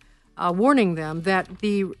 39, warning them that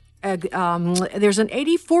there's an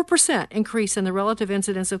 84% increase in the relative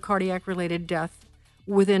incidence of cardiac-related death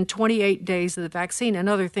within 28 days of the vaccine, and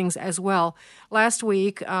other things as well. Last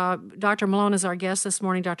week, Dr. Malone is our guest this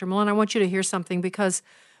morning. Dr. Malone, I want you to hear something because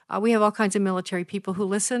we have all kinds of military people who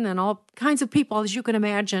listen, and all kinds of people, as you can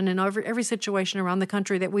imagine, in every situation around the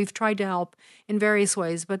country that we've tried to help in various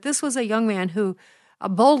ways. But this was a young man who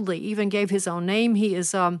boldly even gave his own name. He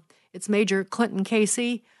is, it's Major Clinton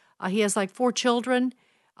Casey. He has like 4 children.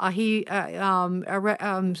 He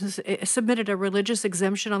submitted a religious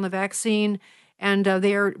exemption on the vaccine, and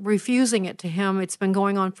they are refusing it to him. It's been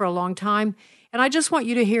going on for a long time. And I just want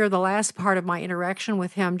you to hear the last part of my interaction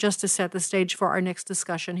with him just to set the stage for our next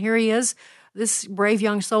discussion. Here he is, this brave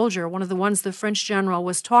young soldier, one of the ones the French general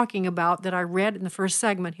was talking about that I read in the first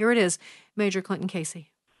segment. Here it is, Major Clinton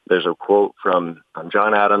Casey. There's a quote from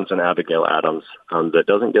John Adams and Abigail Adams that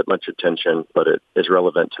doesn't get much attention, but it is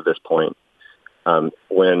relevant to this point.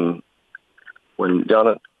 When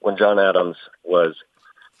John Adams was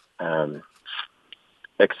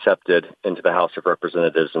accepted into the House of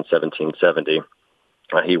Representatives in 1770,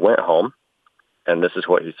 he went home, and this is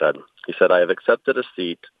what he said. He said, "I have accepted a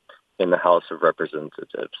seat in the House of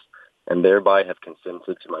Representatives, and thereby have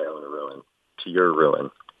consented to my own ruin, to your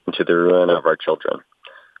ruin, and to the ruin of our children.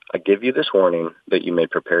 I give you this warning that you may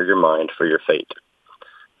prepare your mind for your fate."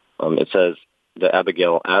 It says that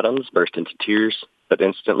Abigail Adams burst into tears, but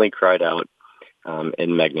instantly cried out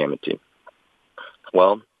in magnanimity,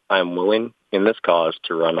 "Well, I am willing in this cause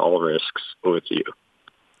to run all risks with you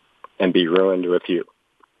and be ruined with you.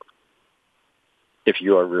 If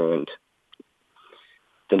you are ruined."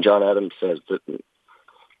 Then John Adams says that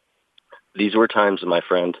these were times, my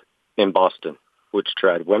friend, in Boston, which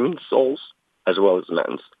tried women's souls as well as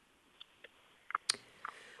men's.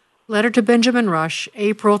 Letter to Benjamin Rush,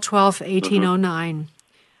 April 12th, 1809.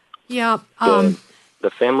 Yeah. The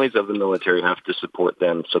families of the military have to support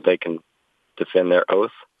them so they can defend their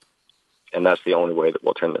oath, and that's the only way that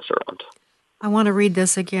we'll turn this around. I want to read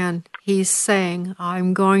this again. He's saying,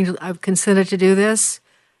 I've consented to do this,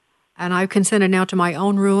 and I've consented now to my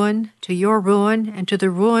own ruin, to your ruin, and to the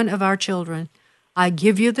ruin of our children. I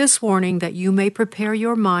give you this warning that you may prepare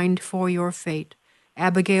your mind for your fate.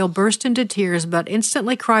 Abigail burst into tears, but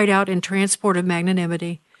instantly cried out in transport of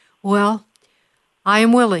magnanimity, "Well, I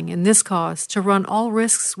am willing in this cause to run all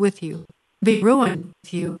risks with you, be ruined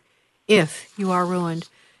with you, if you are ruined."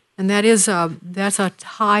 And that's a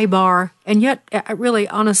high bar. And yet, really,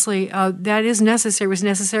 honestly, that is necessary. It was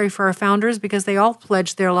necessary for our founders because they all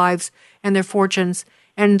pledged their lives and their fortunes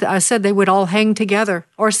and said they would all hang together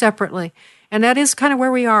or separately. And that is kind of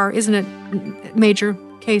where we are, isn't it, Major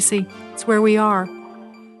Casey? It's where we are.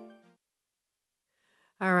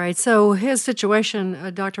 All right. So his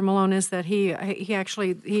situation, Dr. Malone, is that he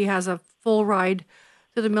has a full ride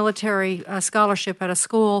to the military scholarship at a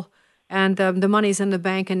school, and the money's in the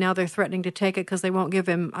bank, and now they're threatening to take it because they won't give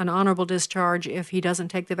him an honorable discharge if he doesn't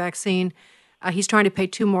take the vaccine. He's trying to pay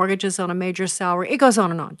 2 mortgages on a major salary. It goes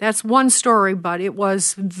on and on. That's one story, but it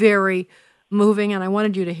was very moving, and I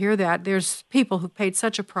wanted you to hear that. There's people who paid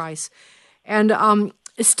such a price. And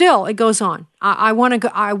still, it goes on. I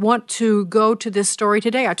want to go to this story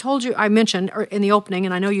today. I mentioned in the opening,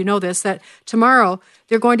 and I know you know this, that tomorrow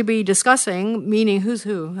they're going to be discussing, meaning who's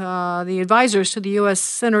who, the advisors to the U.S.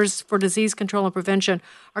 Centers for Disease Control and Prevention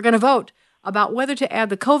are going to vote about whether to add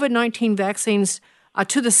the COVID-19 vaccines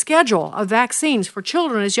to the schedule of vaccines for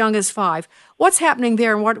children as young as 5. What's happening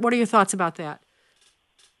there, and what are your thoughts about that?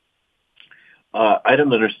 I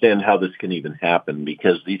don't understand how this can even happen,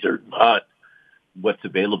 because these are not what's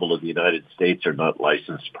available in the United States are not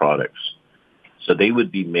licensed products. So they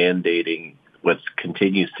would be mandating what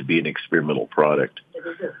continues to be an experimental product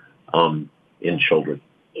in children.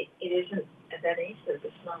 It isn't at that age group.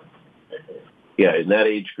 It's not. Yeah, in that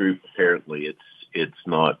age group, apparently it's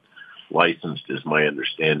not licensed, is my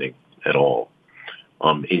understanding, at all.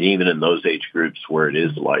 And even in those age groups where it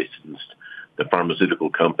is licensed, the pharmaceutical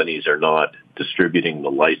companies are not distributing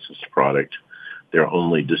the licensed product. They're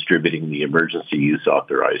only distributing the emergency use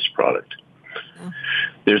authorized product. Yeah.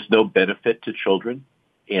 There's no benefit to children,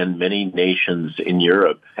 and many nations in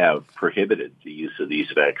Europe have prohibited the use of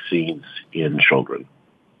these vaccines in children.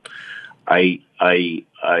 I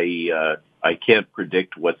can't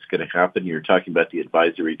predict what's going to happen. You're talking about the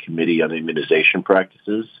Advisory Committee on Immunization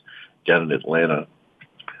Practices down in Atlanta,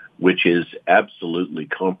 which is absolutely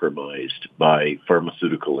compromised by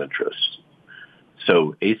pharmaceutical interests.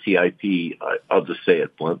 So ACIP, I'll just say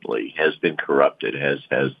it bluntly, has been corrupted, as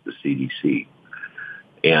has the CDC.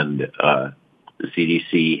 And the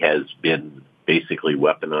CDC has been basically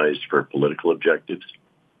weaponized for political objectives.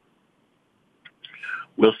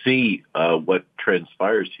 We'll see what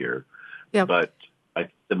transpires here. Yep. But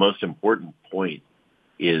the most important point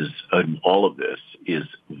is in all of this is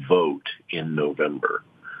vote in November.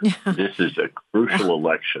 Yeah. This is a crucial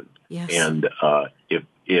election. Yes. And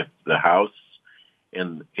if the House,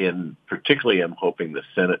 and particularly I'm hoping the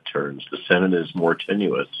Senate turns. The Senate is more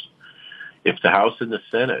tenuous. If the House and the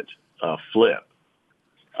Senate flip,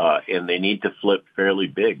 And they need to flip fairly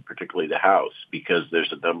big, particularly the House, because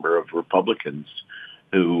there's a number of Republicans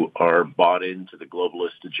who are bought into the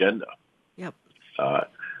globalist agenda. Yep.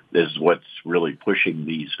 This is what's really pushing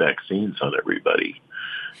these vaccines on everybody,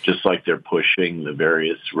 just like they're pushing the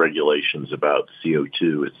various regulations about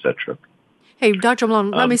CO2, et cetera. Hey, Dr.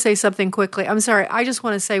 Malone, let me say something quickly. I'm sorry. I just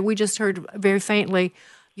want to say we just heard very faintly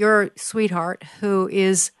your sweetheart, who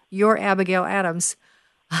is your Abigail Adams,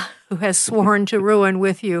 who has sworn to ruin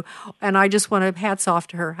with you. And I just want to hats off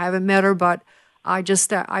to her. I haven't met her, but I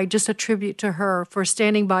just attribute to her for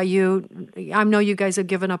standing by you. I know you guys have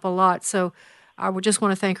given up a lot, so I would just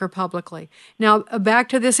want to thank her publicly. Now, back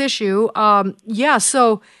to this issue. I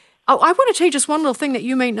want to tell you just one little thing that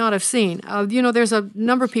you may not have seen. There's a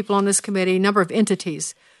number of people on this committee, a number of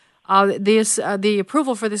entities. The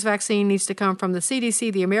approval for this vaccine needs to come from the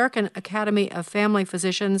CDC, the American Academy of Family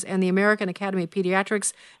Physicians, and the American Academy of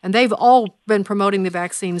Pediatrics, and they've all been promoting the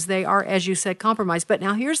vaccines. They are, as you said, compromised. But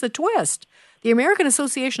now here's the twist. The American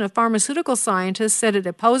Association of Pharmaceutical Scientists said it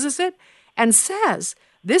opposes it and says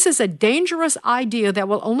this is a dangerous idea that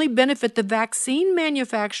will only benefit the vaccine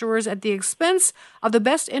manufacturers at the expense of the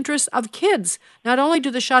best interests of kids. Not only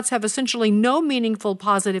do the shots have essentially no meaningful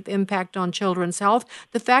positive impact on children's health,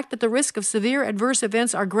 the fact that the risk of severe adverse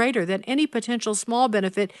events are greater than any potential small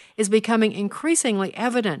benefit is becoming increasingly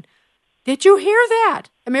evident. Did you hear that?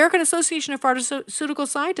 American Association of Pharmaceutical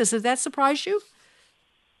Scientists, does that surprise you?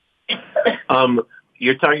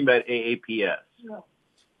 You're talking about AAPS.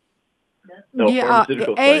 No,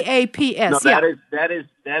 AAPS. No,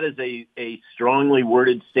 that is a strongly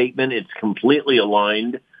worded statement. It's completely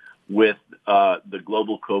aligned with the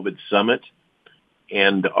Global COVID Summit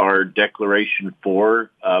and our declaration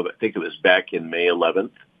I think it was back in May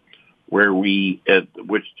 11th, where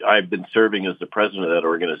which I've been serving as the president of that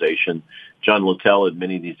organization. John Littell and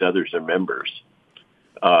many of these others are members.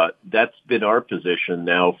 That's been our position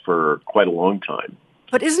now for quite a long time.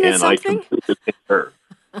 But isn't it something? I completely concur.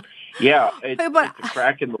 Yeah, it's a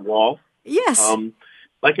crack in the wall. Yes.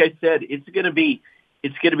 Like I said, it's going to be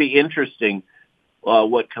interesting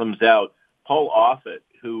what comes out. Paul Offit,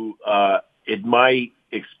 who in my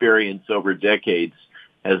experience over decades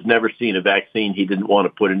has never seen a vaccine he didn't want to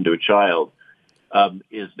put into a child,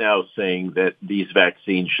 is now saying that these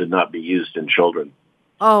vaccines should not be used in children.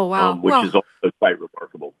 Oh, wow. Which is also quite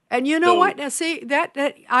remarkable. And you know what? Now, see,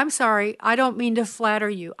 that I'm sorry. I don't mean to flatter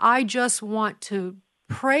you. I just want to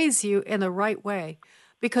praise you in the right way,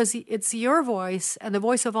 because it's your voice and the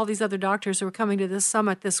voice of all these other doctors who are coming to this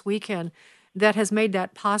summit this weekend that has made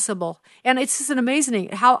that possible. And it's just amazing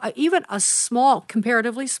how even a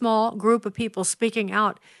comparatively small group of people speaking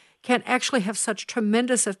out can actually have such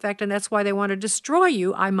tremendous effect, and that's why they want to destroy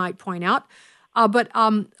you, I might point out. I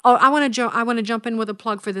want to jump in with a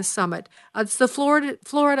plug for this summit. It's the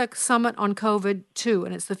Florida Summit on COVID-2,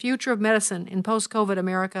 and it's the future of medicine in post-COVID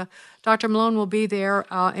America. Dr. Malone will be there,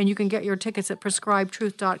 and you can get your tickets at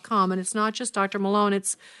prescribetruth.com. And it's not just Dr. Malone;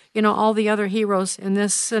 it's all the other heroes in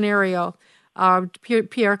this scenario: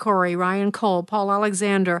 Pierre Corey, Ryan Cole, Paul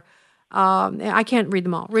Alexander. I can't read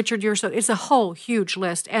them all. Richard Urso. It's a whole huge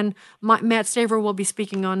list. And Matt Staver will be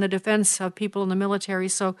speaking on the defense of people in the military.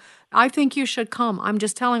 So I think you should come. I'm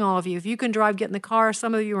just telling all of you, if you can drive, get in the car.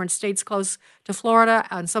 Some of you are in states close to Florida,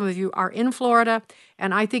 and some of you are in Florida.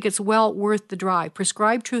 And I think it's well worth the drive.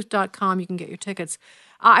 Prescribetruth.com. You can get your tickets.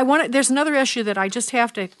 There's another issue that I just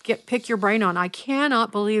have to pick your brain on. I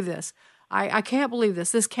cannot believe this. I can't believe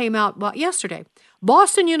this. This came out yesterday.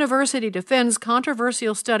 Boston University defends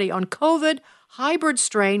controversial study on COVID hybrid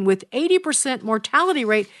strain with 80% mortality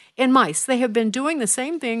rate in mice. They have been doing the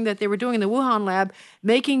same thing that they were doing in the Wuhan lab,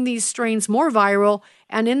 making these strains more viral.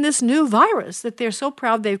 And in this new virus that they're so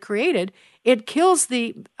proud they've created, it kills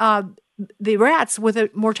the rats with a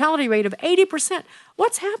mortality rate of 80%.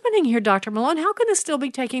 What's happening here, Dr. Malone? How can this still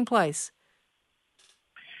be taking place?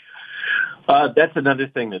 That's another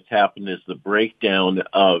thing that's happened is the breakdown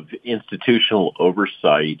of institutional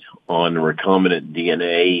oversight on recombinant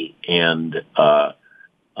DNA and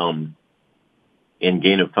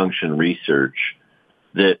gain-of-function research.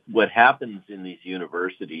 That what happens in these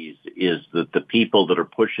universities is that the people that are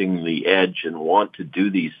pushing the edge and want to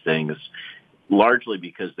do these things, largely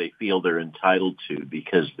because they feel they're entitled to,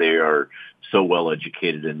 because they are so well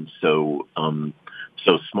educated and so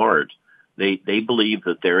smart. They believe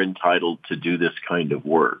that they're entitled to do this kind of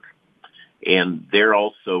work. And they're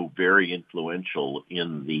also very influential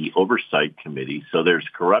in the oversight committee. So there's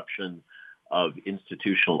corruption of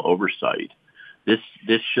institutional oversight.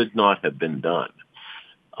 This should not have been done.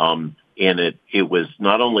 And it was,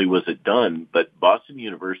 not only was it done, but Boston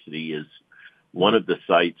University is one of the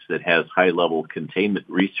sites that has high-level containment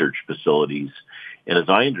research facilities. And as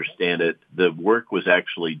I understand it, the work was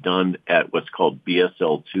actually done at what's called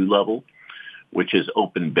BSL-2 level, which is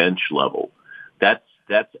open bench level. That's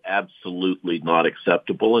absolutely not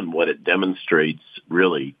acceptable. And what it demonstrates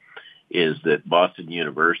really is that Boston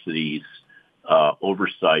University's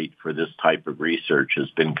oversight for this type of research has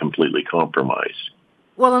been completely compromised.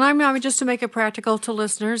 Well, and I'm just to make it practical to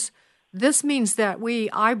listeners, this means that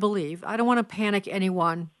I believe, I don't want to panic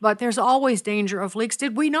anyone, but there's always danger of leaks.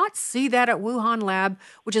 Did we not see that at Wuhan lab,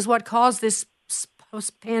 which is what caused this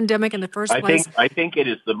post-pandemic in the first place? I think it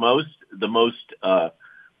is the most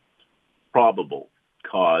probable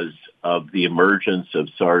cause of the emergence of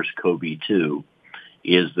SARS-CoV-2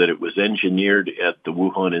 is that it was engineered at the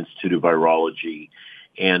Wuhan Institute of Virology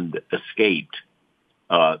and escaped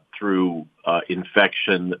through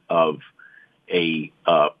infection of a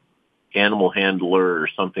animal handler or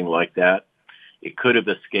something like that. It could have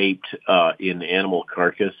escaped in animal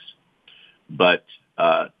carcass, but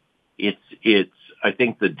it's. I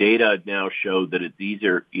think the data now show that it's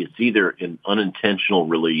either an unintentional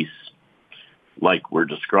release, like we're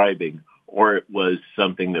describing, or it was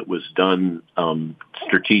something that was done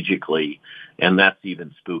strategically, and that's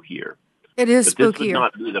even spookier. It is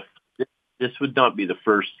spookier. This would not be the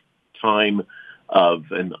first time of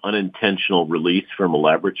an unintentional release from a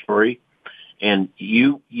laboratory. And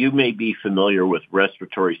you may be familiar with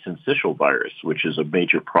respiratory syncytial virus, which is a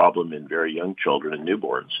major problem in very young children and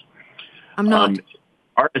newborns. I'm not.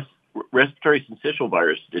 Respiratory syncytial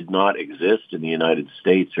virus did not exist in the United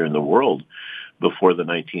States or in the world before the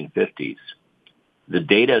 1950s. The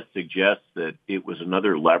data suggests that it was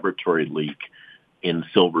another laboratory leak in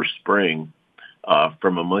Silver Spring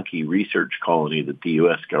from a monkey research colony that the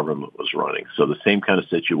U.S. government was running. So the same kind of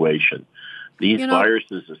situation. These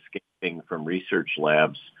viruses escaping from research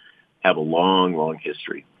labs have a long, long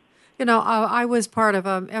history. I was part of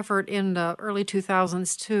an effort in the early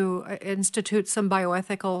 2000s to institute some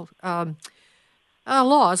bioethical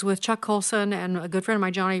laws with Chuck Colson and a good friend of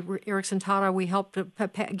mine, Johnny Erickson Tata. We helped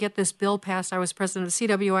get this bill passed. I was president of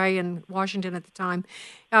CWA in Washington at the time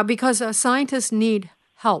because scientists need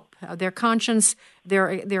help. Their conscience,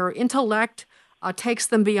 their intellect takes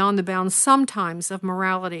them beyond the bounds sometimes of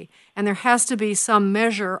morality. And there has to be some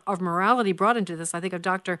measure of morality brought into this. I think of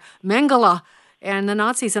Dr. Mengele and the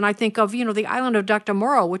Nazis, and I think of, the Island of Dr.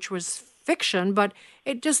 Moreau, which was fiction, but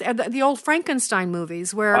it just, the old Frankenstein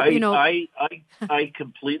movies where, I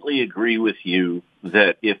completely agree with you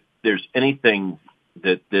that if there's anything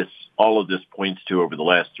that all of this points to over the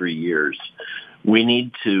last 3 years, we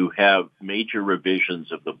need to have major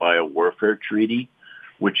revisions of the biowarfare treaty,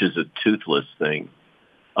 which is a toothless thing.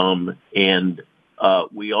 And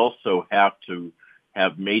we also have to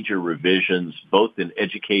have major revisions both in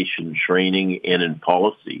education, training, and in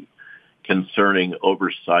policy concerning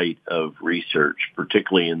oversight of research,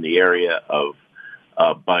 particularly in the area of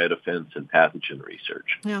biodefense and pathogen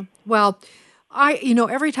research. Yeah. Well,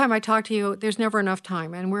 every time I talk to you, there's never enough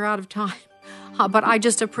time, and we're out of time. But I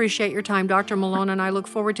just appreciate your time, Dr. Malone, and I look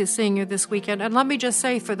forward to seeing you this weekend. And let me just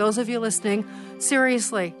say, for those of you listening,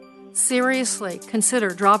 seriously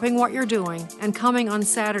consider dropping what you're doing and coming on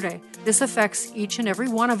Saturday. This affects each and every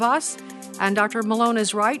one of us. And Dr. Malone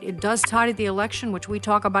is right. It does tie to the election, which we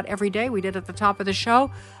talk about every day. We did at the top of the show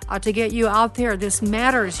to get you out there. This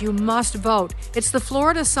matters. You must vote. It's the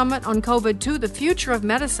Florida Summit on COVID-2, the future of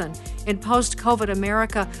medicine in post-COVID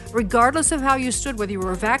America. Regardless of how you stood, whether you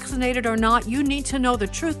were vaccinated or not, you need to know the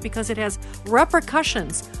truth because it has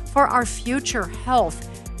repercussions for our future health.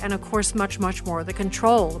 And, of course, much, much more. The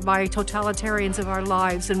control by totalitarians of our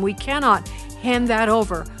lives. And we cannot hand that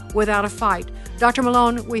over without a fight. Dr.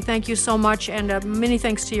 Malone, we thank you so much. And many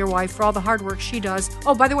thanks to your wife for all the hard work she does.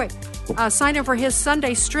 Oh, by the way, sign up for his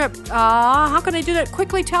Sunday strip. How can I do that?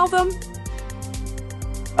 Quickly tell them.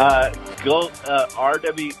 Go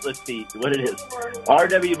RW, let's see what it is.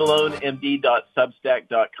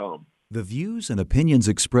 rwmalonemd.substack.com. The views and opinions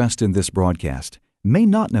expressed in this broadcast may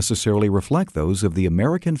not necessarily reflect those of the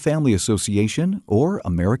American Family Association or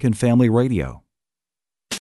American Family Radio.